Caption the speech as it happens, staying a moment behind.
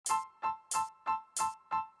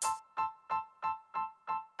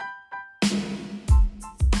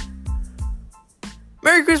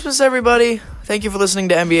Merry Christmas, everybody. Thank you for listening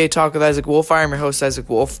to NBA Talk with Isaac Wolf. I am your host, Isaac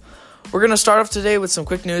Wolf. We're going to start off today with some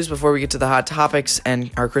quick news before we get to the hot topics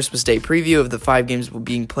and our Christmas Day preview of the 5 games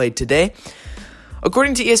being played today.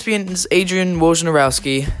 According to ESPN's Adrian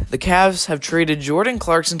Wojnarowski, the Cavs have traded Jordan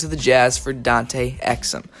Clarkson to the Jazz for Dante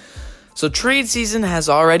Exum. So trade season has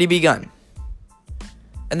already begun.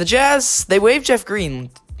 And the Jazz, they waived Jeff Green,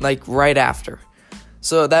 right after.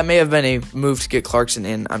 So that may have been a move to get Clarkson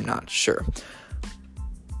in, I'm not sure.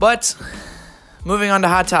 But, moving on to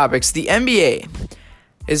hot topics, the NBA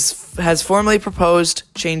has formally proposed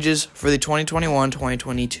changes for the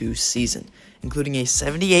 2021-2022 season, including a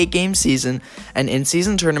 78-game season, an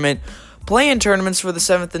in-season tournament, play-in tournaments for the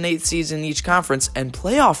 7th and 8th seeds in each conference, and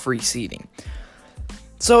playoff reseeding.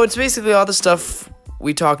 So it's basically all the stuff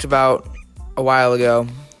we talked about a while ago,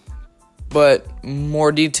 but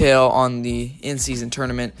more detail on the in-season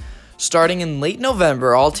tournament. Starting in late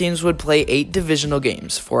November, all teams would play 8 divisional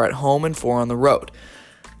games, 4 at home and 4 on the road.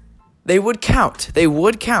 They would count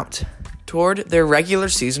toward their regular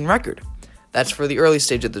season record. That's for the early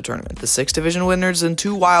stage of the tournament. The 6 division winners and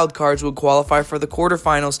 2 wild cards would qualify for the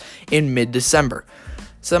quarterfinals in mid-December.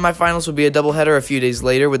 Semifinals would be a doubleheader a few days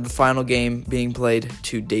later, with the final game being played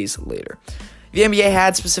 2 days later. The NBA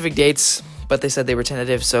had specific dates, but they said they were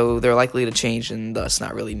tentative, so they're likely to change and thus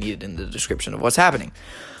not really needed in the description of what's happening.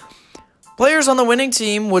 Players on the winning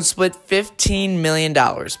team would split $15 million,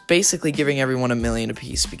 basically giving everyone $1 million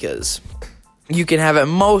apiece, because you can have at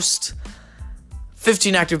most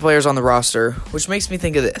 15 active players on the roster, which makes me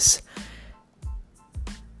think of this.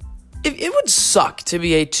 It would suck to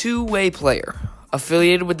be a two-way player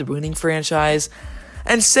affiliated with the winning franchise,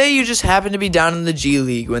 and say you just happen to be down in the G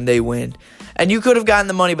League when they win, and you could have gotten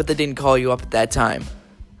the money, but they didn't call you up at that time.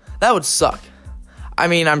 That would suck. I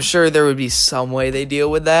mean, I'm sure there would be some way they deal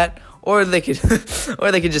with that. Or they could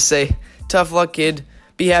just say, tough luck, kid.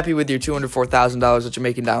 Be happy with your $204,000 that you're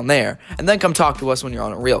making down there, and then come talk to us when you're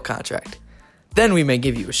on a real contract. Then we may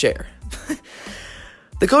give you a share.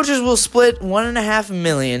 The coaches will split $1.5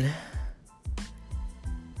 million.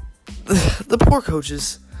 The poor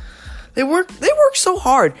coaches. They work so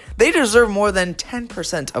hard. They deserve more than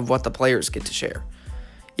 10% of what the players get to share.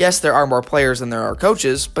 Yes, there are more players than there are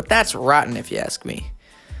coaches, but that's rotten if you ask me.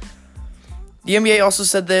 The NBA also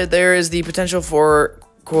said that there is the potential for,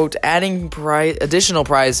 quote, adding additional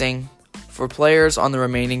prizing for players on the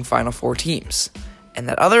remaining Final Four teams, and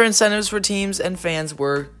that other incentives for teams and fans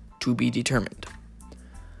were to be determined.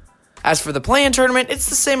 As for the play-in tournament, it's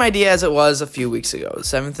the same idea as it was a few weeks ago. The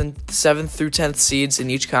 7th through 10th seeds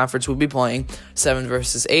in each conference would be playing 7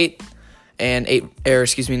 versus 8, and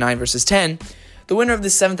 9 versus 10. The winner of the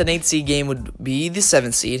 7th and 8th seed game would be the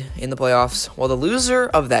 7th seed in the playoffs, while the loser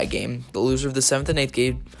of that game, the loser of the 7th and 8th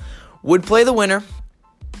game, would play the winner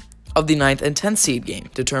of the 9th and 10th seed game,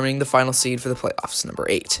 determining the final seed for the playoffs, number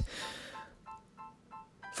 8.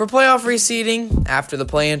 For playoff reseeding, after the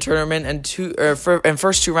play-in tournament and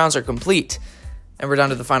first 2 rounds are complete, and we're down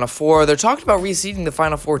to the final 4, they're talking about reseeding the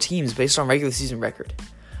final 4 teams based on regular season record.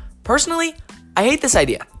 Personally, I hate this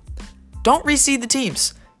idea. Don't reseed the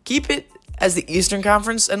teams. Keep it as the Eastern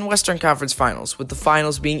Conference and Western Conference finals, with the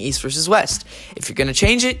finals being East versus West. If you're going to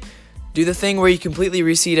change it, do the thing where you completely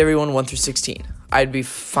reseed everyone 1 through 16. I'd be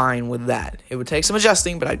fine with that. It would take some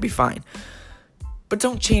adjusting, but I'd be fine. But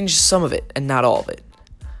don't change some of it and not all of it.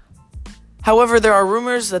 However, there are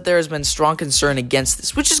rumors that there has been strong concern against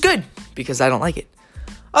this, which is good, because I don't like it.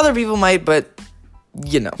 Other people might, but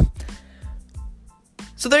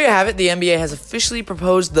So there you have it. The NBA has officially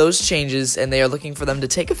proposed those changes, and they are looking for them to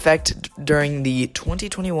take effect during the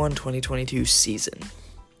 2021-2022 season.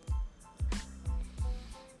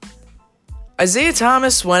 Isaiah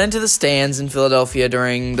Thomas went into the stands in Philadelphia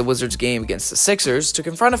during the Wizards game against the Sixers to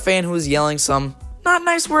confront a fan who was yelling some not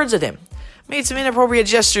nice words at him, made some inappropriate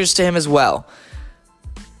gestures to him as well.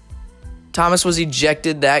 Thomas was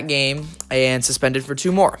ejected that game and suspended for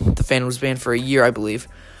 2 more. The fan was banned for a year, I believe.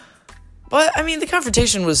 But, the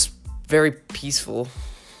confrontation was very peaceful.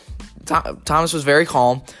 Thomas was very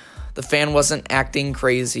calm. The fan wasn't acting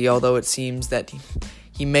crazy, although it seems that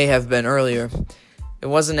he may have been earlier. It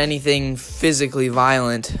wasn't anything physically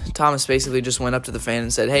violent. Thomas basically just went up to the fan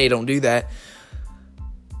and said, "Hey, don't do that."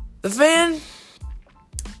 The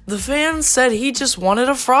fan said he just wanted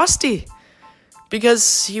a Frosty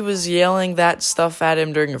because he was yelling that stuff at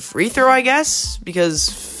him during a free throw, I guess, because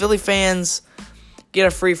Philly fans get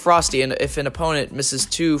a free Frosty and if an opponent misses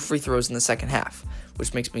 2 free throws in the second half,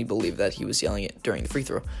 which makes me believe that he was yelling it during the free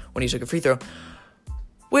throw when he took a free throw,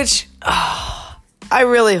 which I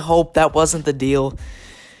really hope that wasn't the deal.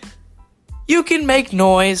 You can make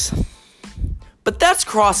noise, But that's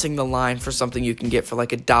crossing the line for something you can get for like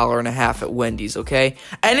 $1.50 at Wendy's, okay?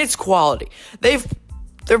 And it's quality.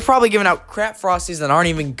 They're probably giving out crap Frosties that aren't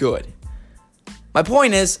even good. My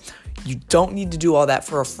point is, you don't need to do all that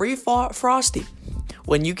for a free Frosty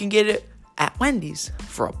when you can get it at Wendy's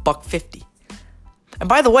for $1.50. And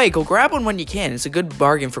by the way, go grab one when you can. It's a good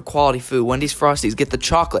bargain for quality food. Wendy's Frosties, get the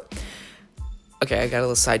chocolate. Okay, I got a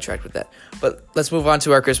little sidetracked with that. But let's move on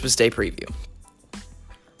to our Christmas Day preview.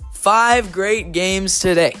 5 great games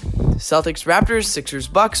today. Celtics, Raptors, Sixers,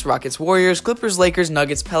 Bucks, Rockets, Warriors, Clippers, Lakers,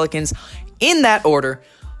 Nuggets, Pelicans. In that order,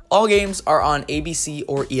 all games are on ABC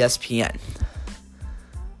or ESPN.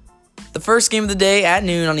 The first game of the day at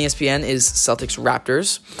noon on ESPN is Celtics,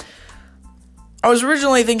 Raptors. I was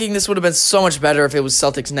originally thinking this would have been so much better if it was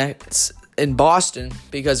Celtics Nets in Boston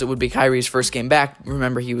because it would be Kyrie's first game back.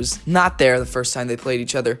 Remember, he was not there the first time they played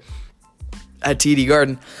each other at TD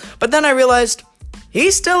Garden. But then I realized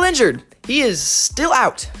he's still injured. He is still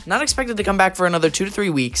out. Not expected to come back for another 2 to 3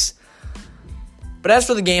 weeks. But as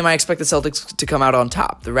for the game, I expect the Celtics to come out on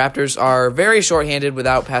top. The Raptors are very shorthanded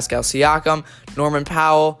without Pascal Siakam, Norman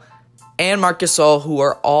Powell, and Marc Gasol, who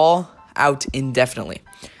are all out indefinitely.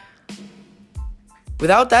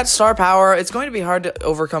 Without that star power, it's going to be hard to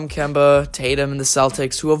overcome Kemba, Tatum, and the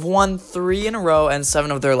Celtics, who have won 3 in a row and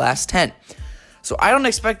 7 of their last 10. So I don't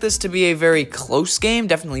expect this to be a very close game.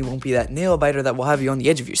 Definitely won't be that nail-biter that will have you on the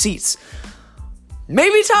edge of your seats.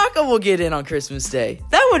 Maybe Taco will get in on Christmas Day.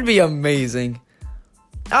 That would be amazing.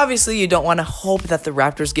 Obviously, you don't want to hope that the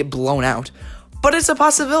Raptors get blown out, but it's a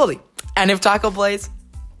possibility. And if Taco plays,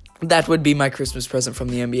 that would be my Christmas present from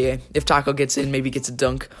the NBA. If Taco gets in, maybe gets a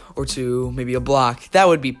dunk or 2, maybe a block, that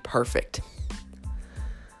would be perfect.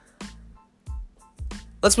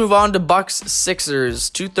 Let's move on to Bucks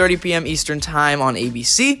Sixers, 2:30 p.m. Eastern Time on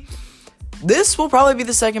ABC. This will probably be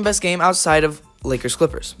the second best game outside of Lakers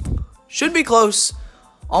Clippers. Should be close.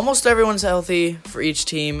 Almost everyone's healthy for each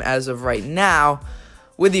team as of right now,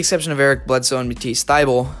 with the exception of Eric Bledsoe and Matisse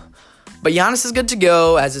Thybulle. But Giannis is good to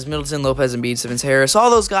go, as is Middleton, Lopez, Embiid, Simmons, Harris,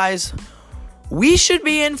 all those guys. We should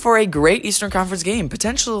be in for a great Eastern Conference game,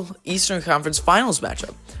 potential Eastern Conference Finals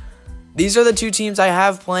matchup. These are the 2 teams I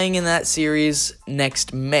have playing in that series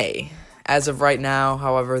next May. As of right now,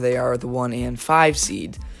 however, they are the 1 and 5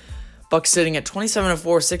 seed. Bucks sitting at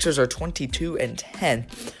 27-4, Sixers are 22-10.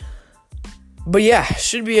 But yeah,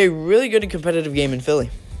 should be a really good and competitive game in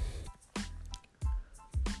Philly.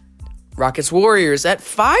 Rockets Warriors at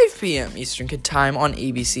 5 p.m. Eastern Time on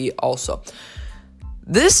ABC also.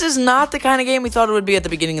 This is not the kind of game we thought it would be at the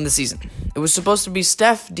beginning of the season. It was supposed to be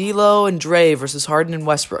Steph, D'Lo, and Dre versus Harden and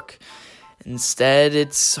Westbrook. Instead,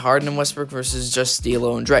 it's Harden and Westbrook versus just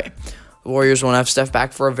D'Lo and Dre. The Warriors won't have Steph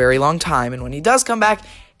back for a very long time, and when he does come back,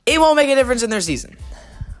 it won't make a difference in their season.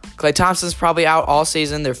 Klay Thompson's probably out all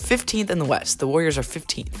season. They're 15th in the West. The Warriors are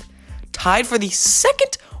 15th. Tied for the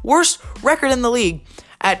second worst record in the league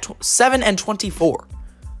at 7-24.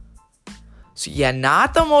 So yeah,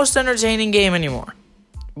 not the most entertaining game anymore.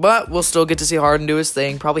 But we'll still get to see Harden do his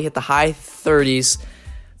thing. Probably hit the high 30s,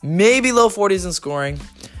 maybe low 40s in scoring.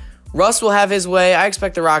 Russ will have his way. I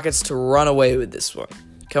expect the Rockets to run away with this one.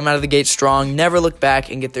 Come out of the gate strong, never look back,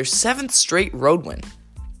 and get their 7th straight road win.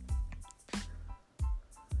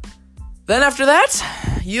 Then after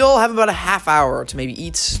that, you'll have about a half hour to maybe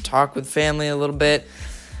eat, talk with family a little bit,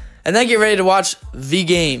 and then get ready to watch the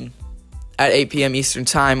game at 8 p.m. Eastern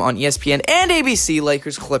Time on ESPN and ABC,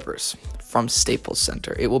 Lakers Clippers from Staples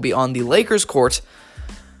Center. It will be on the Lakers court.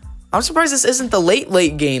 I'm surprised this isn't the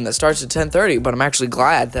late game that starts at 10:30, but I'm actually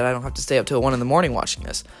glad that I don't have to stay up till 1 in the morning watching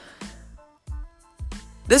this.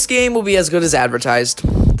 This game will be as good as advertised.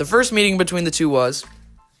 The first meeting between the two was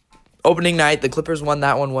opening night. The Clippers won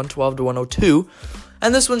that one 112-102,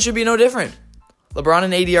 and this one should be no different. LeBron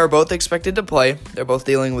and AD are both expected to play. They're both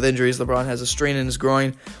dealing with injuries. LeBron has a strain in his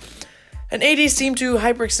groin, and AD seemed to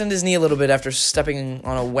hyperextend his knee a little bit after stepping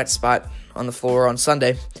on a wet spot on the floor on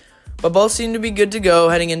Sunday. But both seem to be good to go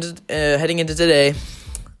heading into today.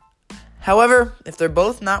 However, if they're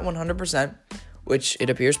both not 100%, which it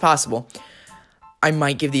appears possible, I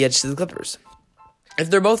might give the edge to the Clippers. If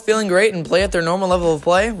they're both feeling great and play at their normal level of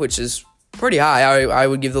play, which is pretty high, I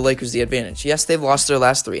would give the Lakers the advantage. Yes, they've lost their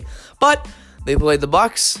last 3, but they played the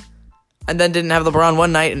Bucks and then didn't have LeBron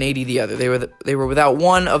one night and AD the other. They were without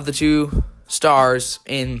one of the 2 stars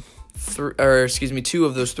in 2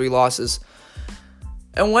 of those 3 losses.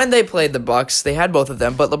 And when they played the Bucks, they had both of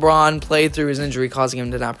them, but LeBron played through his injury, causing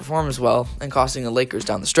him to not perform as well and costing the Lakers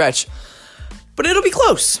down the stretch. But it'll be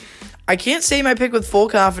close. I can't say my pick with full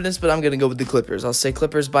confidence, but I'm going to go with the Clippers. I'll say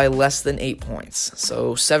Clippers by less than 8 points.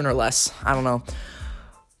 So 7 or less. I don't know.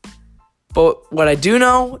 But what I do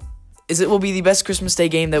know is it will be the best Christmas Day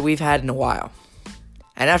game that we've had in a while.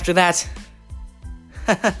 And after that,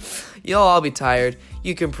 you'll all be tired.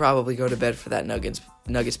 You can probably go to bed for that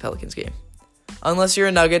Nuggets-Pelicans game. Unless you're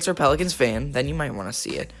a Nuggets or Pelicans fan, then you might want to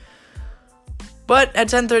see it. But at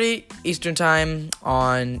 10:30 Eastern Time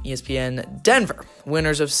on ESPN, Denver,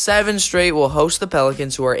 winners of 7 straight, will host the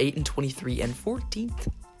Pelicans, who are 8-23 and 14th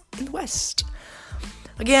in the West.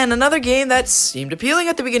 Again, another game that seemed appealing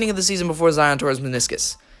at the beginning of the season before Zion tore his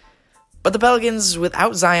meniscus. But the Pelicans,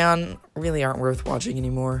 without Zion, really aren't worth watching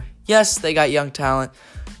anymore. Yes, they got young talent.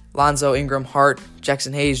 Lonzo, Ingram, Hart,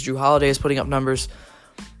 Jackson Hayes, Drew Holiday is putting up numbers.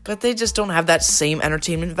 But they just don't have that same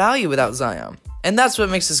entertainment value without Zion. And that's what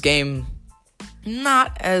makes this game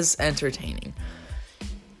not as entertaining.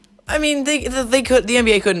 I mean, the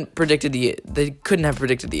NBA couldn't have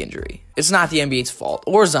predicted the injury. It's not the NBA's fault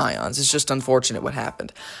or Zion's. It's just unfortunate what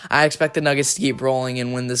happened. I expect the Nuggets to keep rolling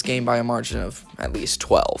and win this game by a margin of at least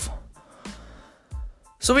 12.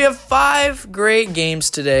 So we have 5 great games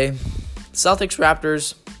today. Celtics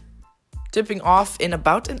Raptors tipping off in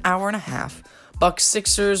about an hour and a half. Bucks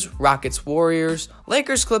Sixers, Rockets Warriors,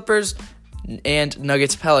 Lakers Clippers, and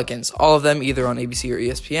Nuggets Pelicans. All of them either on ABC or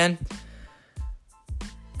ESPN.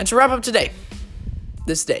 And to wrap up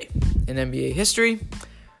this day in NBA history,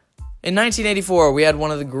 in 1984, we had one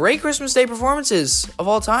of the great Christmas Day performances of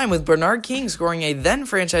all time, with Bernard King scoring a then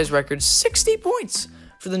franchise record 60 points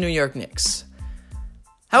for the New York Knicks.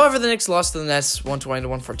 However, the Knicks lost to the Nets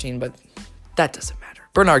 120-114, but that doesn't matter.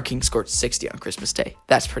 Bernard King scored 60 on Christmas Day.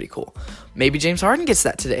 That's pretty cool. Maybe James Harden gets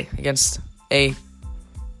that today against a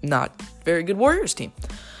not very good Warriors team.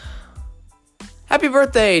 Happy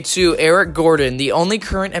birthday to Eric Gordon, the only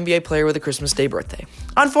current NBA player with a Christmas Day birthday.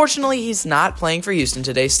 Unfortunately, he's not playing for Houston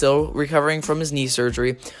today, still recovering from his knee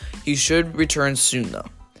surgery. He should return soon, though.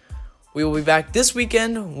 We will be back this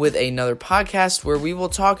weekend with another podcast where we will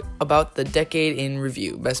talk about the decade in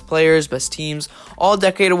review. Best players, best teams, all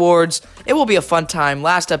decade awards. It will be a fun time.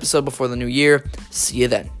 Last episode before the new year. See you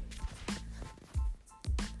then.